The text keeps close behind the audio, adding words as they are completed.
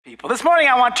People. This morning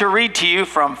I want to read to you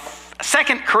from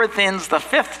 2 Corinthians, the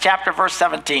 5th chapter, verse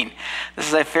 17. This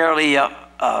is a fairly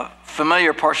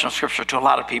familiar portion of Scripture to a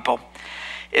lot of people.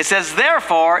 It says,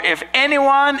 "Therefore, if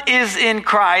anyone is in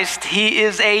Christ, he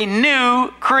is a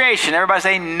new creation." Everybody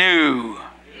say new.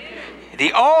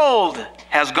 The old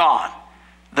has gone.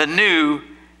 The new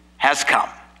has come.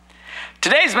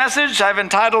 Today's message I've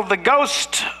entitled, "The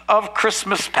Ghost of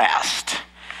Christmas Past."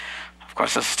 Of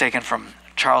course, this is taken from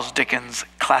Charles Dickens'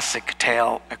 classic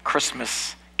tale, A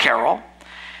Christmas Carol.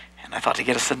 And I thought to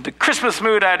get us into Christmas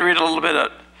mood, I'd read a little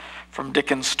bit from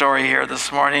Dickens' story here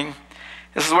this morning.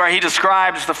 This is where he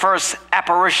describes the first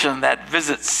apparition that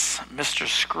visits Mr.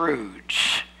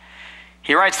 Scrooge.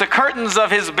 He writes, "The curtains of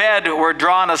his bed were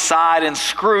drawn aside, and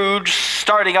Scrooge,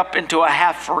 starting up into a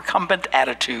half-recumbent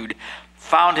attitude,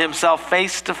 found himself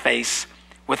face to face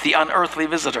with the unearthly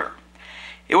visitor.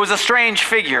 It was a strange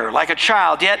figure, like a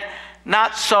child, yet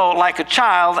not so like a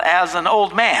child as an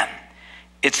old man.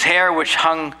 Its hair, which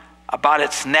hung about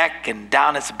its neck and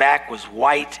down its back, was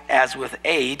white as with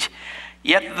age,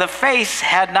 yet the face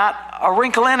had not a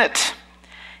wrinkle in it,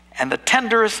 and the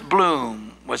tenderest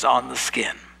bloom was on the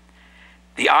skin.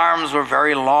 The arms were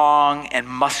very long and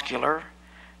muscular,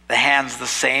 the hands the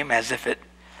same, as if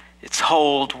its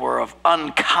hold were of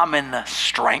uncommon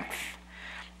strength.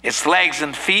 Its legs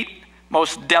and feet,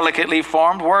 most delicately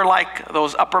formed, were like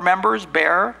those upper members,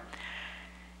 bare.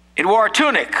 It wore a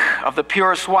tunic of the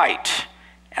purest white,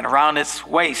 and around its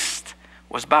waist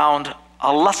was bound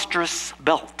a lustrous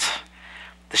belt,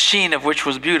 the sheen of which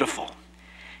was beautiful.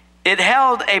 It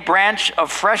held a branch of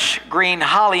fresh green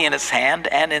holly in its hand,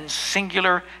 and in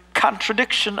singular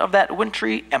contradiction of that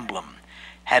wintry emblem,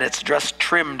 had its dress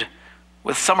trimmed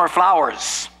with summer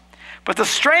flowers. But the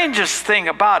strangest thing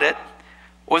about it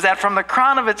was that from the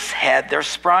crown of its head there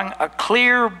sprung a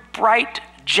clear, bright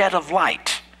jet of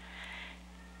light.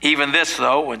 Even this,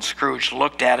 though, when Scrooge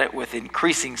looked at it with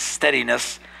increasing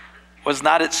steadiness, was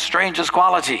not its strangest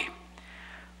quality.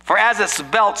 For as its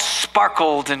belt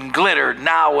sparkled and glittered,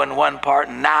 now in one part,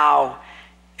 now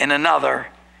in another,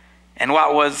 and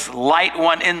what was light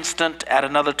one instant at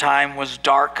another time was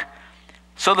dark,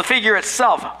 so the figure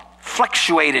itself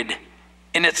fluctuated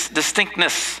in its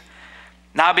distinctness,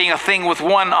 now being a thing with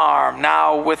one arm,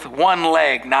 now with one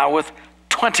leg, now with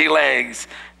 20 legs,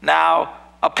 now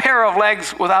a pair of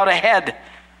legs without a head,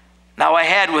 now a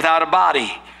head without a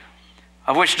body,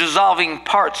 of which dissolving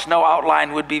parts no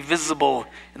outline would be visible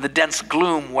in the dense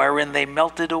gloom wherein they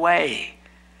melted away.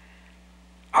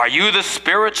 "Are you the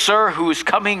spirit, sir, whose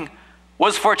coming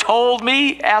was foretold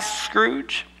me?" asked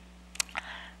Scrooge.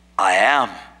 "I am."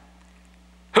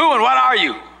 "Who and what are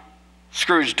you?"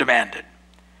 Scrooge demanded.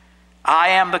 "I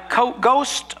am the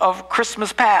ghost of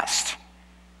Christmas past."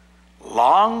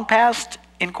 "Long past?"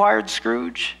 inquired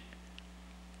Scrooge.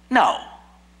 "No,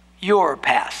 your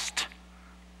past,"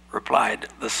 replied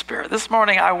the spirit. This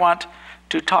morning I want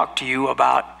to talk to you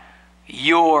about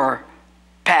your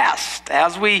past.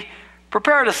 As we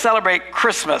prepare to celebrate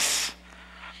Christmas,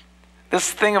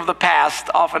 this thing of the past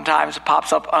oftentimes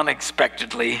pops up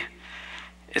unexpectedly.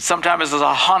 It sometimes is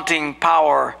a haunting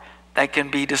power that can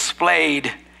be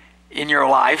displayed in your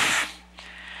life.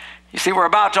 You see, we're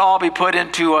about to all be put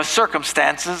into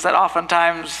circumstances that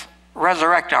oftentimes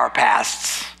resurrect our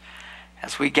pasts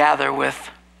as we gather with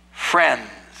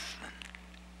friends,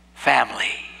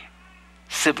 family,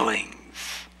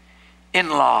 siblings,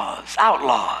 in-laws,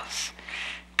 outlaws,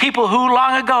 people who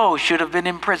long ago should have been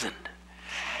imprisoned,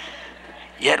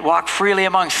 yet walk freely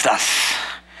amongst us.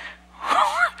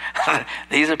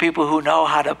 These are people who know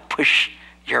how to push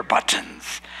your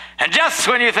buttons. And just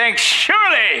when you think,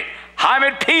 surely I'm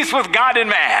at peace with God and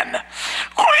man,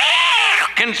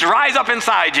 can rise up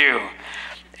inside you,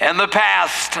 and the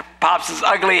past pops its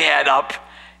ugly head up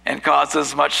and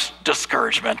causes much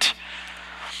discouragement.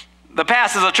 The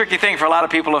past is a tricky thing for a lot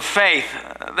of people of faith.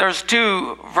 There's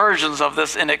two versions of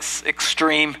this in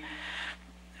extreme.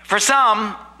 For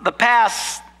some, the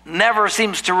past never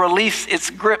seems to release its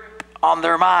grip on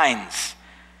their minds.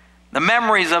 The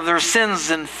memories of their sins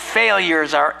and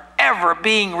failures are ever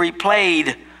being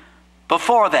replayed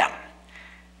before them.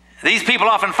 These people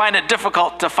often find it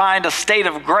difficult to find a state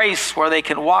of grace where they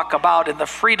can walk about in the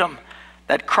freedom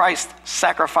that Christ's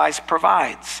sacrifice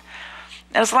provides.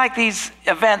 And it's like these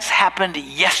events happened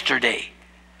yesterday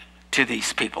to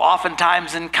these people.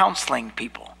 Oftentimes in counseling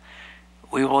people,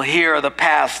 we will hear the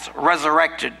past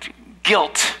resurrected,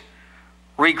 guilt,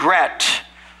 regret,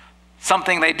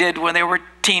 something they did when they were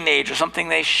teenagers, something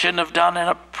they shouldn't have done in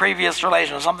a previous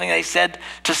relation, something they said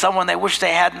to someone they wish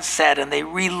they hadn't said, and they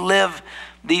relive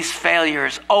these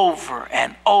failures over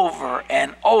and over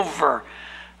and over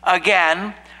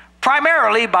again,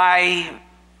 primarily by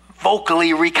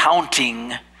vocally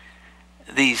recounting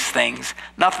these things.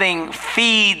 Nothing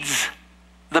feeds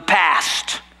the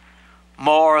past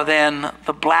more than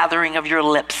the blathering of your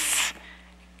lips,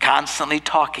 constantly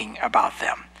talking about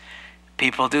them.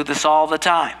 People do this all the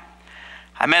time.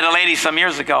 I met a lady some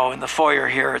years ago in the foyer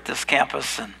here at this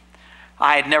campus, and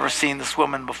I had never seen this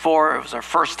woman before. It was her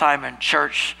first time in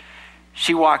church.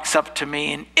 She walks up to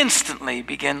me and instantly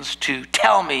begins to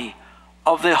tell me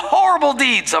of the horrible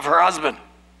deeds of her husband.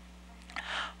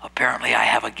 Apparently, I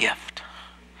have a gift.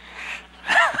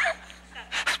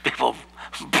 People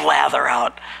blather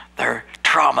out their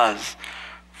traumas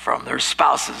from their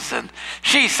spouses, and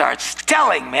she starts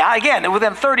telling me, again,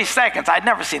 within 30 seconds, I'd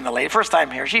never seen the lady, first time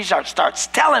here, she starts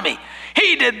telling me,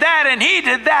 he did that,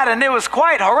 and it was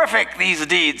quite horrific, these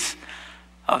deeds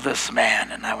of this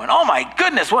man. And I went, oh my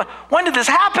goodness, when did this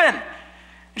happen?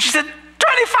 And she said,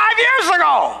 25 years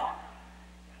ago.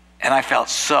 And I felt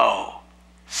so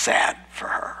sad for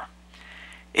her.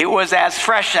 It was as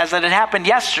fresh as it had happened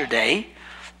yesterday,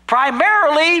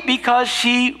 primarily because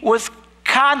she was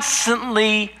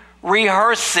constantly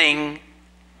rehearsing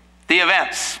the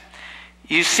events.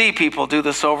 You see people do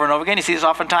this over and over again. You see this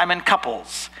oftentimes in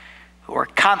couples who are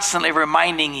constantly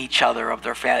reminding each other of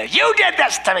their failures. You did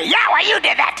this to me. Yeah, well, you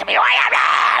did that to me.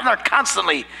 And they're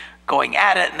constantly going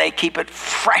at it, and they keep it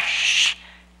fresh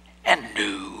and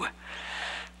new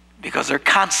because they're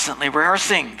constantly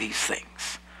rehearsing these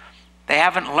things. They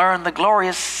haven't learned the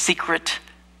glorious secret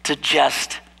to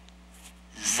just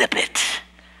zip it.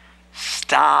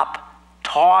 Stop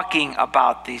talking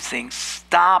about these things.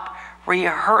 Stop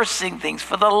rehearsing things.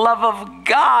 For the love of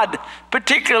God,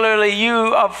 particularly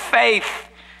you of faith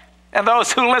and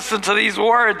those who listen to these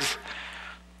words,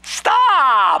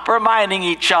 stop reminding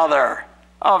each other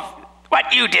of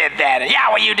what you did then. Yeah,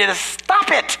 what you did.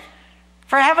 Stop it.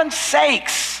 For heaven's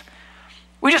sakes.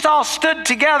 We just all stood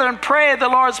together and prayed the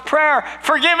Lord's Prayer.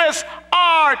 Forgive us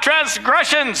our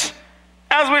transgressions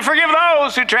as we forgive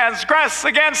those who transgress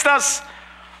against us.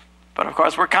 But of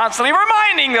course, we're constantly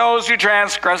reminding those who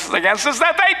transgress against us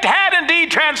that they had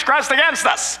indeed transgressed against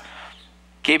us,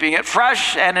 keeping it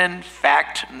fresh and in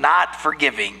fact not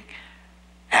forgiving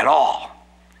at all.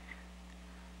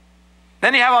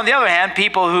 Then you have, on the other hand,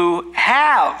 people who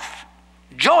have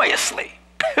joyously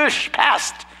pushed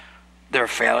past their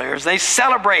failures. They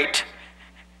celebrate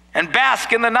and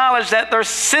bask in the knowledge that their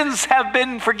sins have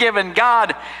been forgiven,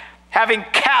 God having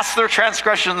cast their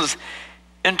transgressions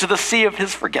into the sea of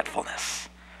his forgetfulness.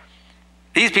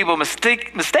 These people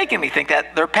mistakenly think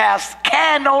that their past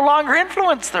can no longer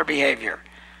influence their behavior,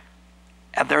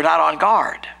 and they're not on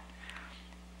guard,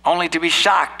 only to be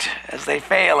shocked as they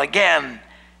fail again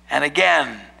and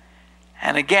again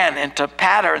and again into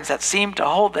patterns that seem to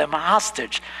hold them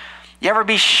hostage. You ever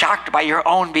be shocked by your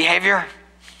own behavior?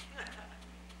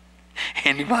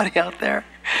 Anybody out there?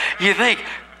 You think,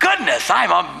 goodness, I'm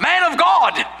a man of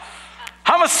God.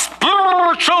 I'm a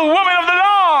spiritual woman of the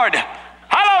Lord.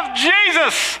 I love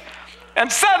Jesus.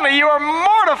 And suddenly you are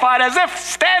mortified as if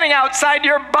standing outside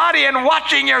your body and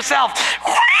watching yourself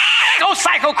go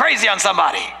psycho crazy on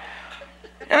somebody.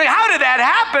 I mean, how did that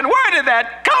happen? Where did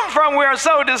that come from? We are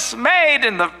so dismayed.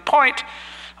 And the point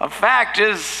of fact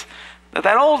is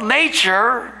that old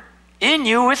nature in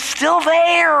you is still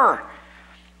there.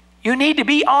 You need to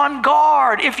be on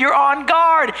guard. If you're on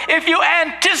guard, if you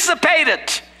anticipate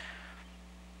it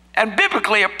and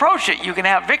biblically approach it, you can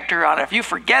have victory on it. If you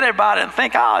forget about it and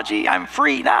think, oh, gee, I'm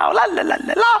free now, la, la, la,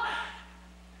 la, la,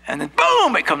 and then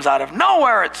boom, it comes out of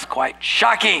nowhere. It's quite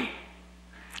shocking.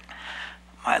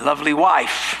 My lovely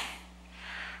wife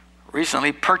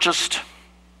recently purchased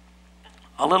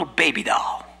a little baby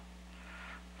doll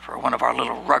for one of our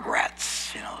little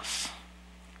Rugrats, those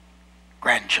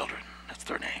grandchildren. That's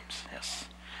their names, yes.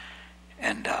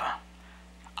 And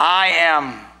I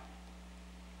am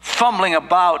fumbling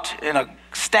about in a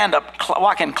stand-up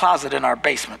walk-in closet in our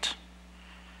basement,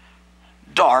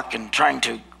 dark, and trying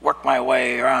to work my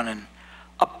way around. And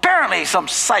apparently some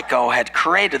psycho had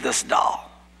created this doll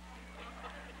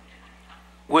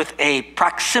with a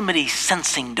proximity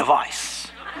sensing device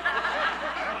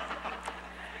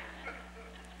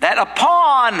that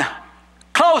upon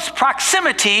close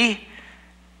proximity,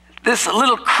 this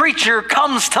little creature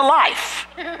comes to life.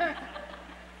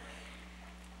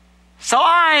 So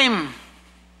I'm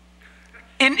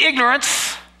in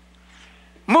ignorance,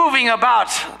 moving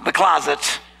about the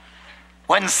closet,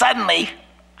 when suddenly,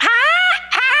 oh,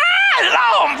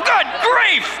 good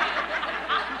grief!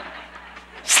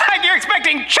 It's like you're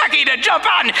expecting Chucky to jump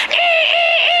out and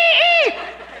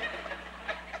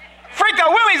freak the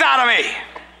willies out of me.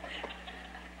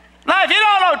 Now, if you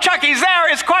don't know Chucky's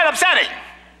there, it's quite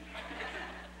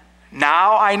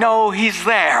Now I know he's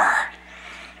there.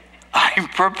 I'm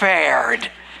prepared.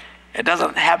 It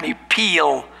doesn't have me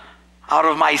peel out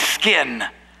of my skin.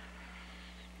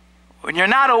 When you're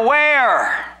not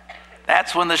aware,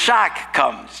 that's when the shock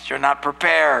comes. You're not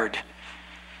prepared.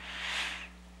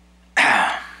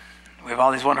 We have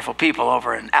all these wonderful people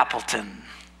over in Appleton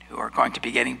who are going to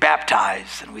be getting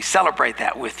baptized, and we celebrate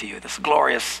that with you, this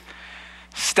glorious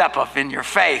step up in your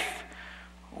faith,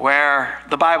 where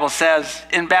the Bible says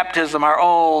in baptism our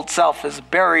old self is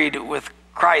buried with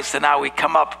Christ, and now we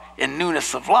come up in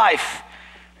newness of life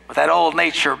with that old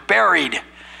nature buried. You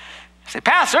say,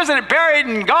 Pastor, isn't it buried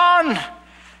and gone?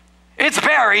 It's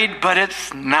buried, but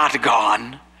it's not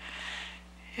gone.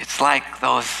 It's like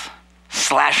those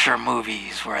slasher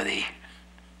movies where the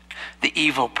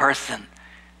evil person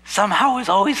somehow is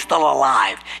always still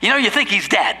alive. You think he's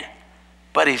dead,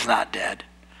 but he's not dead.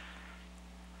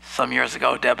 Some years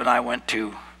ago, Deb and I went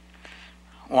to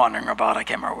wandering about. I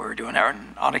can't remember what we were doing there.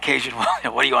 And on occasion, what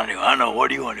do you want to do? I don't know. What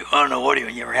do you want to do? I don't know. What do you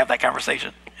want to do? You ever have that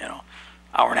conversation?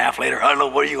 Hour and a half later, I don't know.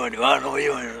 What do you want to do? I don't know. What do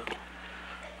you want to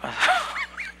do?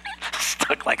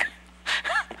 Stuck like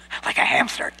a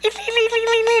hamster.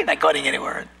 Not going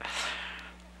anywhere.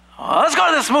 Let's go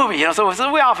to this movie.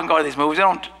 So we often go to these movies.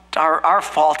 Our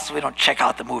fault is we don't check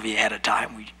out the movie ahead of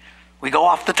time. We go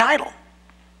off the title.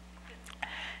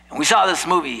 And we saw this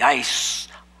movie, I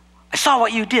Saw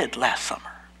What You Did last summer.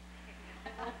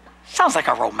 Sounds like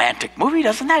a romantic movie,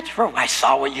 doesn't that? I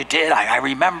saw what you did. I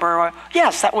remember.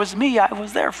 Yes, that was me. I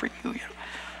was there for you.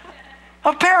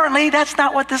 Apparently, that's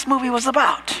not what this movie was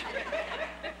about.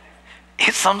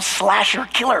 It's some slasher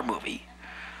killer movie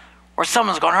where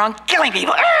someone's going around killing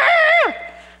people. And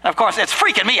of course, it's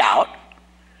freaking me out.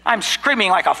 I'm screaming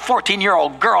like a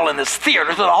 14-year-old girl in this theater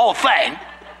through the whole thing.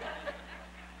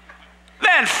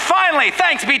 Then finally,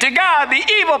 thanks be to God, the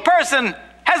evil person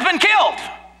has been killed.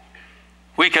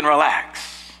 We can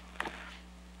relax.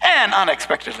 And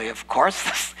unexpectedly, of course,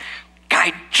 this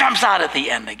guy jumps out at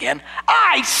the end again.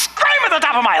 I scream at the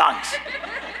top of my lungs.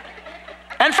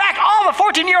 In fact, all the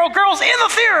 14-year-old girls in the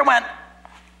theater went.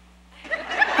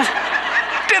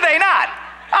 Did they not?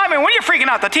 I mean, when you're freaking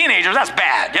out the teenagers, that's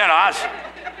bad. That's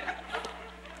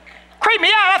creeped me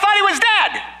out. I thought he was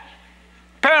dead.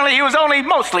 Apparently, he was only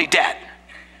mostly dead.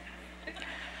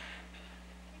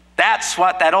 That's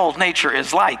what that old nature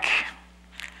is like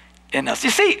in us. You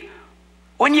see,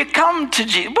 when you come to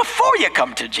Jesus, before you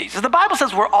come to Jesus, the Bible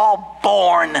says we're all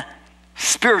born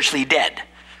spiritually dead.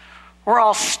 We're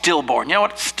all stillborn. You know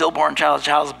what? Stillborn child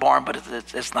is born, but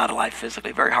it's not alive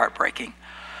physically. Very heartbreaking.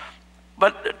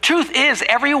 But the truth is,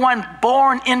 everyone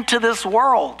born into this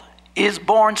world is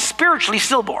born spiritually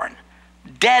stillborn.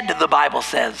 Dead, the Bible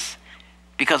says,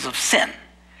 because of sin.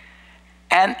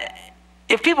 And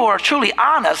if people are truly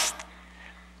honest,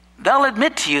 they'll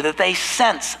admit to you that they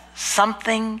sense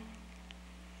something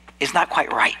is not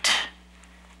quite right.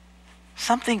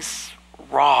 Something's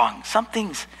wrong.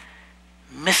 Something's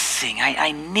missing.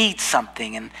 I need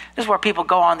something. And this is where people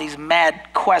go on these mad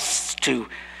quests to,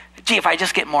 if I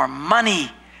just get more money,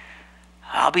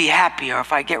 I'll be happy. Or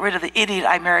if I get rid of the idiot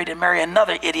I married and marry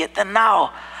another idiot, then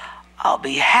now I'll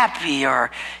be happy.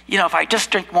 Or, if I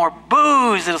just drink more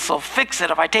booze, it'll fix it.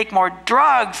 If I take more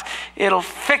drugs, it'll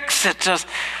fix it.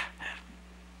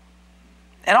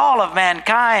 And all of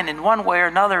mankind, in one way or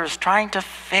another, is trying to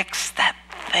fix that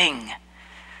thing.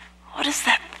 What is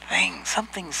that thing?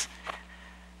 Something's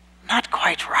not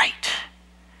quite right.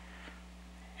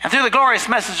 And through the glorious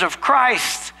message of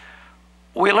Christ,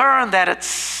 we learn that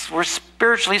we're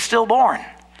spiritually stillborn.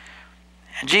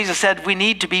 And Jesus said we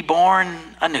need to be born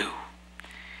anew.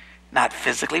 Not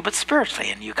physically, but spiritually.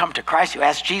 And you come to Christ, you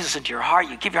ask Jesus into your heart,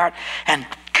 you give your heart, and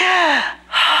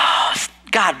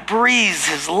God breathes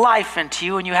his life into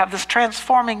you, and you have this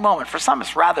transforming moment. For some,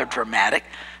 it's rather dramatic.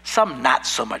 Some, not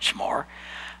so much more.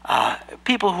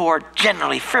 People who are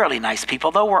generally fairly nice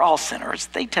people, though we're all sinners,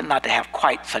 they tend not to have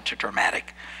quite such a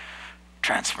dramatic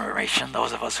transformation.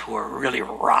 Those of us who are really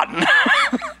rotten,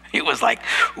 it was like,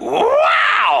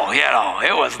 wow,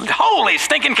 it was holy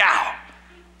stinking cow.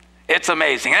 It's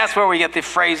amazing. That's where we get the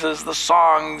phrases, the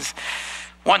songs.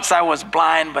 Once I was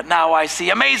blind, but now I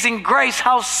see. Amazing grace,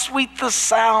 how sweet the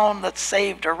sound that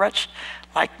saved a wretch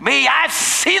like me. I've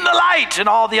seen the light, and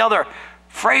all the other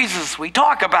phrases we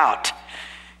talk about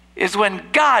is when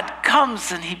God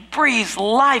comes and he breathes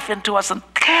life into us, and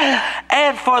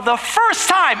for the first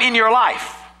time in your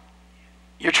life,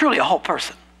 you're truly a whole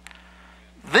person.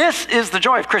 This is the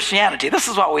joy of Christianity. This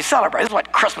is what we celebrate. This is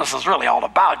what Christmas is really all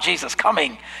about. Jesus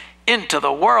coming into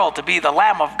the world to be the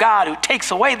Lamb of God who takes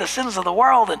away the sins of the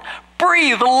world and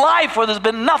breathe life where there's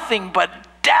been nothing but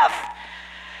death.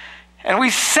 And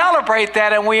we celebrate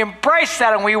that and we embrace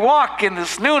that and we walk in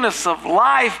this newness of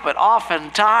life, but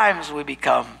oftentimes we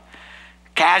become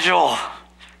casual,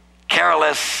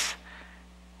 careless.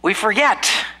 We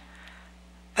forget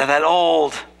that that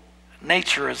old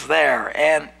nature is there.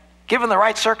 And given the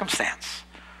right circumstance,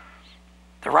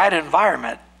 the right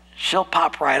environment, she'll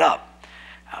pop right up.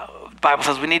 The Bible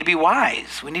says we need to be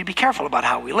wise. We need to be careful about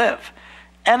how we live.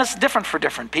 And it's different for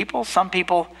different people. Some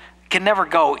people can never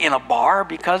go in a bar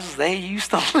because they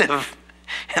used to live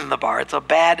in the bar. It's a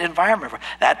bad environment.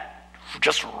 That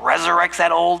just resurrects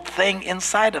that old thing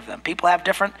inside of them. People have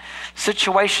different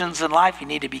situations in life you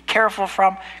need to be careful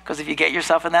from, because if you get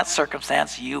yourself in that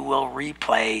circumstance, you will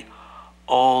replay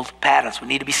old patterns. We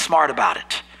need to be smart about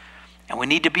it. And we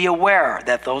need to be aware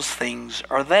that those things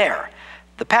are there.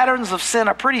 The patterns of sin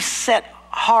are pretty set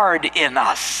hard in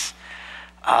us.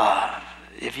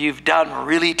 If you've done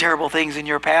really terrible things in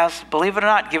your past, believe it or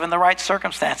not, given the right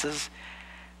circumstances,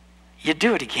 you'd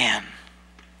do it again.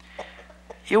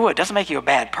 You would. It doesn't make you a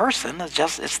bad person.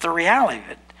 It's the reality of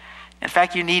it. In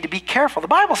fact, you need to be careful. The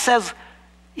Bible says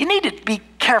you need to be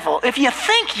careful. If you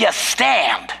think you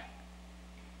stand,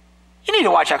 you need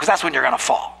to watch out, because that's when you're going to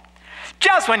fall.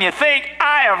 Just when you think,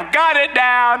 I have got it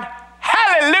down,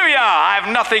 hallelujah, I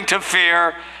have nothing to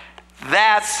fear,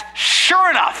 that's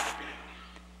sure enough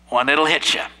when it'll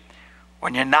hit you,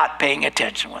 when you're not paying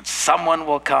attention, when someone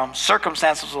will come,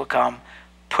 circumstances will come,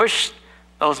 push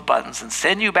those buttons and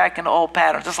send you back into old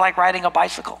patterns, just like riding a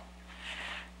bicycle.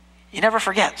 You never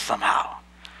forget somehow.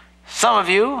 Some of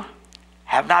you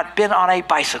have not been on a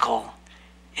bicycle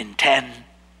in 10,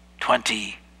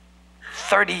 20,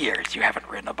 30 years. You haven't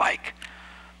ridden a bike.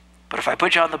 But if I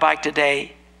put you on the bike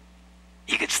today,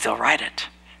 you could still ride it.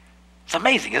 It's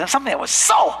amazing. It's something that was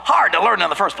so hard to learn in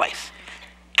the first place.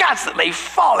 Constantly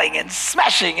falling and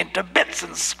smashing into bits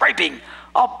and scraping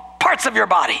all parts of your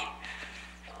body.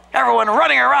 Everyone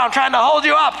running around trying to hold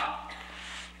you up.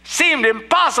 Seemed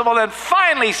impossible. Then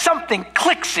finally something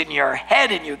clicks in your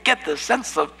head and you get the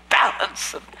sense of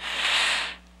balance. And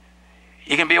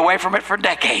you can be away from it for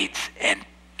decades. And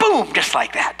boom, just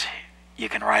like that, you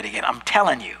can ride again. I'm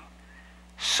telling you,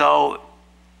 so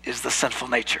is the sinful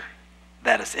nature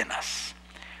that is in us.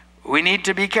 We need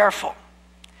to be careful.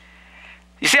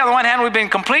 You see, on the one hand, we've been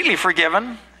completely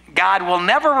forgiven. God will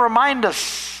never remind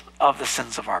us of the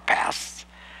sins of our past.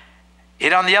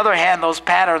 Yet on the other hand, those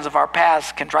patterns of our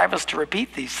past can drive us to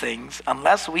repeat these things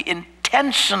unless we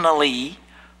intentionally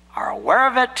are aware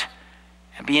of it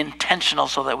and be intentional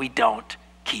so that we don't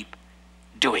keep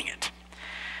doing it.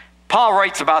 Paul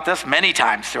writes about this many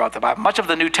times throughout the Bible. Much of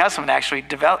the New Testament actually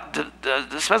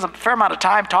spends a fair amount of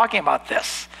time talking about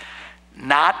this.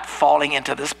 Not falling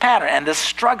into this pattern and this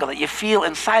struggle that you feel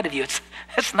inside of you.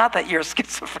 It's not that you're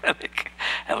schizophrenic.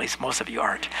 At least most of you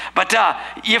aren't. But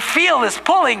you feel this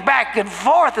pulling back and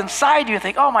forth inside you and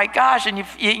think, oh my gosh, and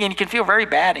you can feel very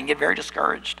bad and get very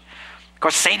discouraged. Of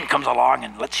course, Satan comes along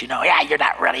and lets you know, yeah, you're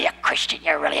not really a Christian.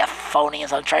 You're really a phony, and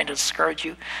so I'm trying to discourage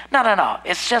you. No.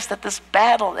 It's just that this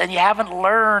battle, and you haven't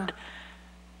learned.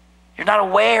 You're not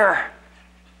aware.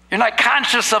 You're not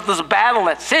conscious of this battle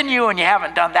that's in you, and you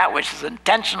haven't done that which is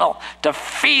intentional to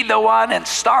feed the one and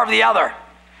starve the other.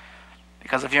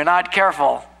 Because if you're not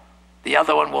careful, the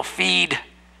other one will feed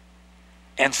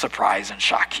and surprise and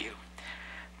shock you.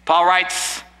 Paul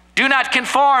writes, do not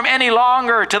conform any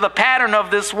longer to the pattern of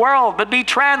this world, but be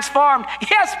transformed.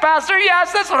 Yes, Pastor,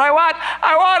 yes, that's what I want.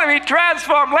 I want to be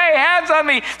transformed. Lay hands on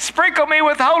me. Sprinkle me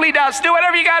with holy dust. Do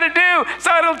whatever you got to do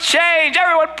so it'll change.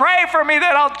 Everyone pray for me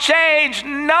that I'll change.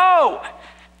 No,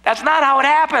 that's not how it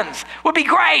happens. It would be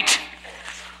great.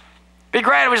 Be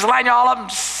great if we just line you all up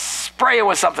and spray you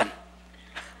with something.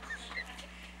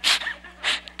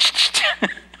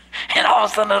 And all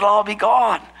of a sudden it'll all be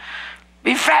gone.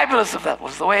 Be fabulous if that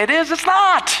was the way it is. It's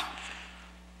not.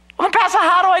 Well, then, Pastor,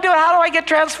 how do I do it? How do I get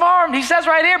transformed? He says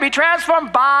right here, be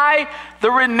transformed by the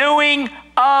renewing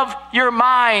of your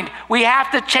mind. We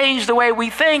have to change the way we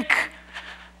think.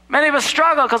 Many of us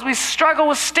struggle because we struggle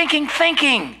with stinking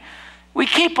thinking. We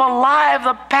keep alive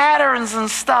the patterns and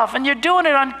stuff, and you're doing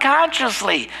it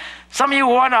unconsciously. Some of you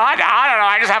wonder, I don't know,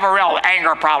 I just have a real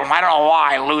anger problem. I don't know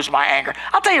why I lose my anger.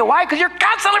 I'll tell you why, because you're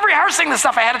constantly rehearsing this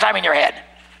stuff ahead of time in your head.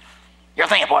 You're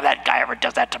thinking, boy, if that guy ever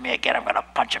does that to me again, I'm going to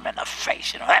punch him in the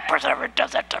face. You know, that person ever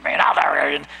does that to me, and I'll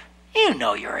never. You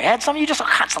know your head. Some of you just are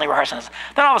constantly rehearsing this.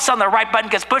 Then all of a sudden the right button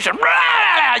gets pushed and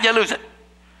you lose it.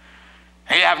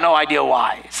 And you have no idea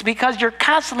why. It's because you're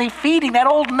constantly feeding that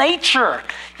old nature.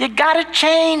 You got to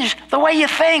change the way you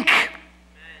think.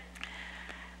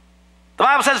 The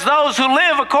Bible says those who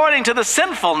live according to the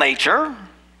sinful nature,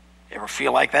 you ever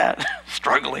feel like that?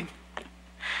 Struggling?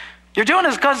 You're doing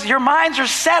this because your minds are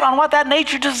set on what that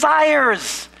nature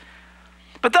desires.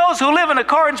 But those who live in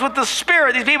accordance with the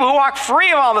Spirit, these people who walk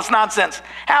free of all this nonsense,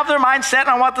 have their mind set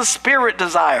on what the Spirit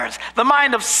desires. The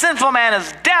mind of sinful man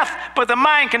is death, but the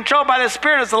mind controlled by the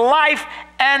Spirit is life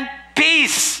and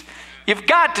peace. You've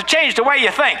got to change the way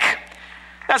you think.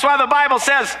 That's why the Bible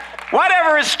says,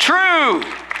 whatever is true,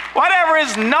 whatever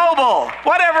is noble,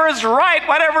 whatever is right,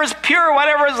 whatever is pure,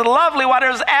 whatever is lovely,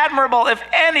 whatever is admirable, if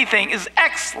anything is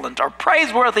excellent or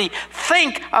praiseworthy,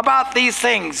 think about these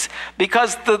things,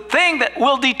 because the thing that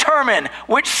will determine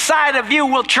which side of you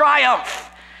will triumph,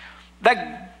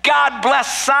 the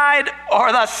God-blessed side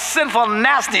or the sinful,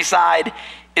 nasty side,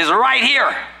 is right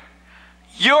here.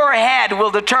 Your head will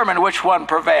determine which one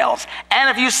prevails. And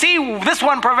if you see this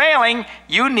one prevailing,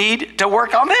 you need to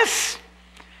work on this.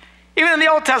 Even in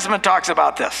the Old Testament talks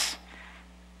about this.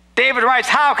 David writes,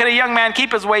 how can a young man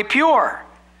keep his way pure?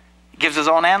 He gives his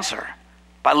own answer.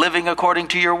 By living according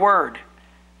to your word.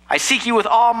 I seek you with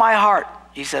all my heart,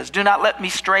 he says. Do not let me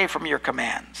stray from your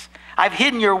commands. I've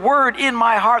hidden your word in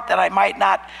my heart that I might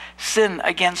not sin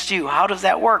against you. How does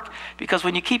that work? Because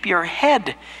when you keep your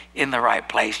head in the right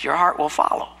place, your heart will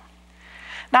follow.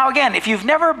 Now again, if you've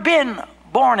never been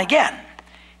born again,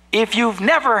 if you've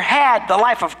never had the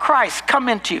life of Christ come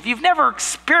into you, if you've never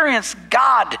experienced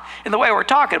God in the way we're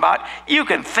talking about, you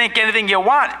can think anything you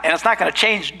want and it's not going to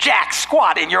change jack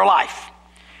squat in your life.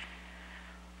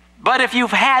 But if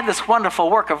you've had this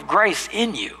wonderful work of grace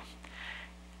in you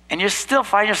and you still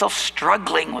find yourself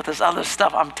struggling with this other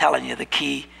stuff, I'm telling you, the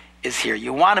key is here.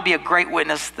 You want to be a great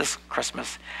witness this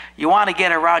Christmas. You want to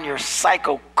get around your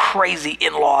psycho crazy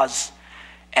in-laws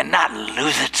and not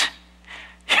lose it.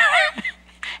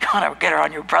 You want to get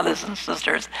around your brothers and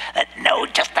sisters that know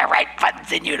just the right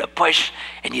buttons in you to push,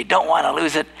 and you don't want to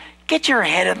lose it. Get your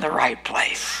head in the right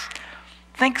place.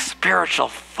 Think spiritual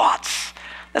thoughts.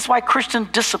 That's why Christian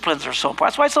disciplines are so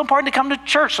important. That's why it's so important to come to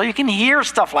church, so you can hear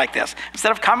stuff like this,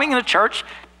 instead of coming to church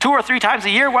 2 or 3 times a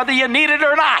year, whether you need it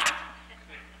or not.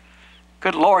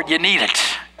 Good Lord, you need it.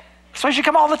 That's why you should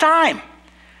come all the time.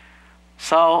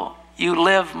 So you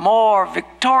live more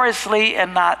victoriously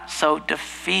and not so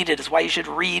defeated. It's why you should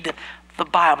read the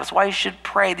Bible. It's why you should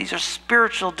pray. These are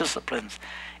spiritual disciplines.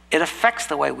 It affects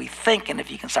the way we think, and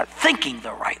if you can start thinking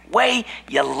the right way,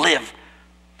 you live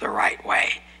the right way.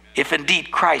 If indeed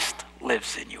Christ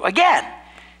lives in you. Again,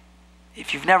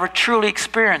 if you've never truly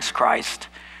experienced Christ,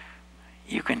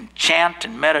 you can chant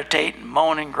and meditate and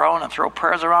moan and groan and throw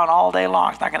prayers around all day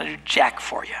long. It's not going to do jack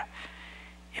for you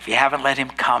if you haven't let him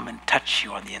come and touch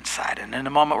you on the inside. And in a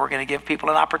moment, we're going to give people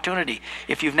an opportunity,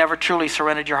 if you've never truly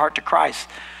surrendered your heart to Christ,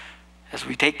 as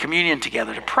we take communion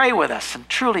together, to pray with us and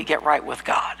truly get right with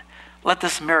God. Let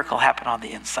this miracle happen on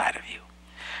the inside of you.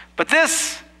 But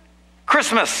this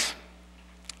Christmas,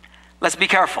 let's be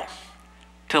careful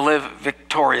to live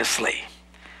victoriously,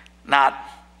 not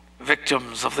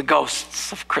victims of the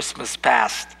ghosts of Christmas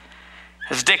past.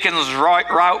 As Dickens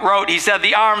wrote, he said,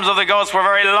 the arms of the ghost were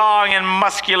very long and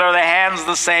muscular, the hands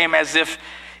the same, as if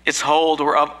its hold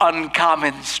were of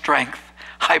uncommon strength.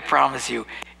 I promise you,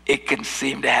 it can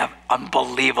seem to have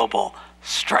unbelievable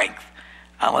strength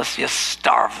unless you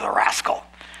starve the rascal.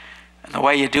 And the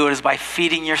way you do it is by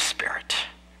feeding your spirit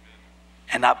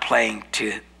and not playing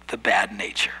to the bad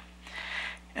nature.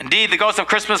 Indeed, the ghost of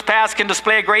Christmas past can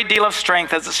display a great deal of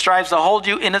strength as it strives to hold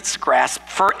you in its grasp,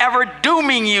 forever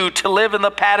dooming you to live in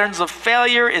the patterns of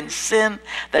failure and sin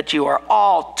that you are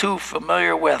all too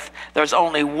familiar with. There's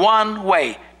only one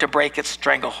way to break its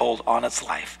stranglehold on its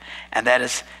life, and that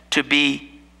is to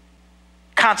be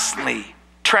constantly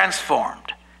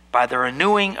transformed by the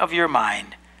renewing of your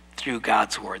mind through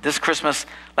God's word. This Christmas,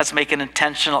 let's make an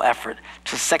intentional effort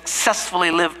to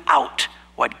successfully live out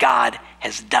what God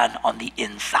has done on the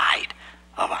inside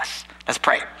of us. Let's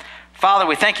pray. Father,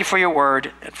 we thank you for your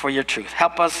word and for your truth.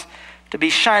 Help us to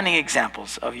be shining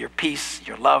examples of your peace,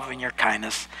 your love, and your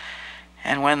kindness.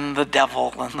 And when the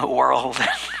devil and the world and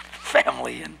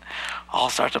family and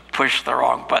all start to push the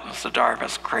wrong buttons to drive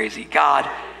us crazy, God,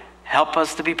 help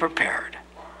us to be prepared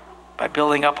by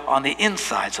building up on the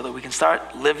inside so that we can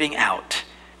start living out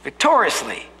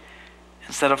victoriously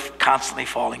instead of constantly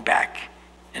falling back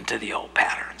into the old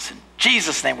patterns. In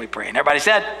Jesus' name we pray. And everybody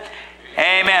said,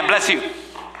 amen. Bless you.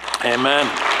 Amen.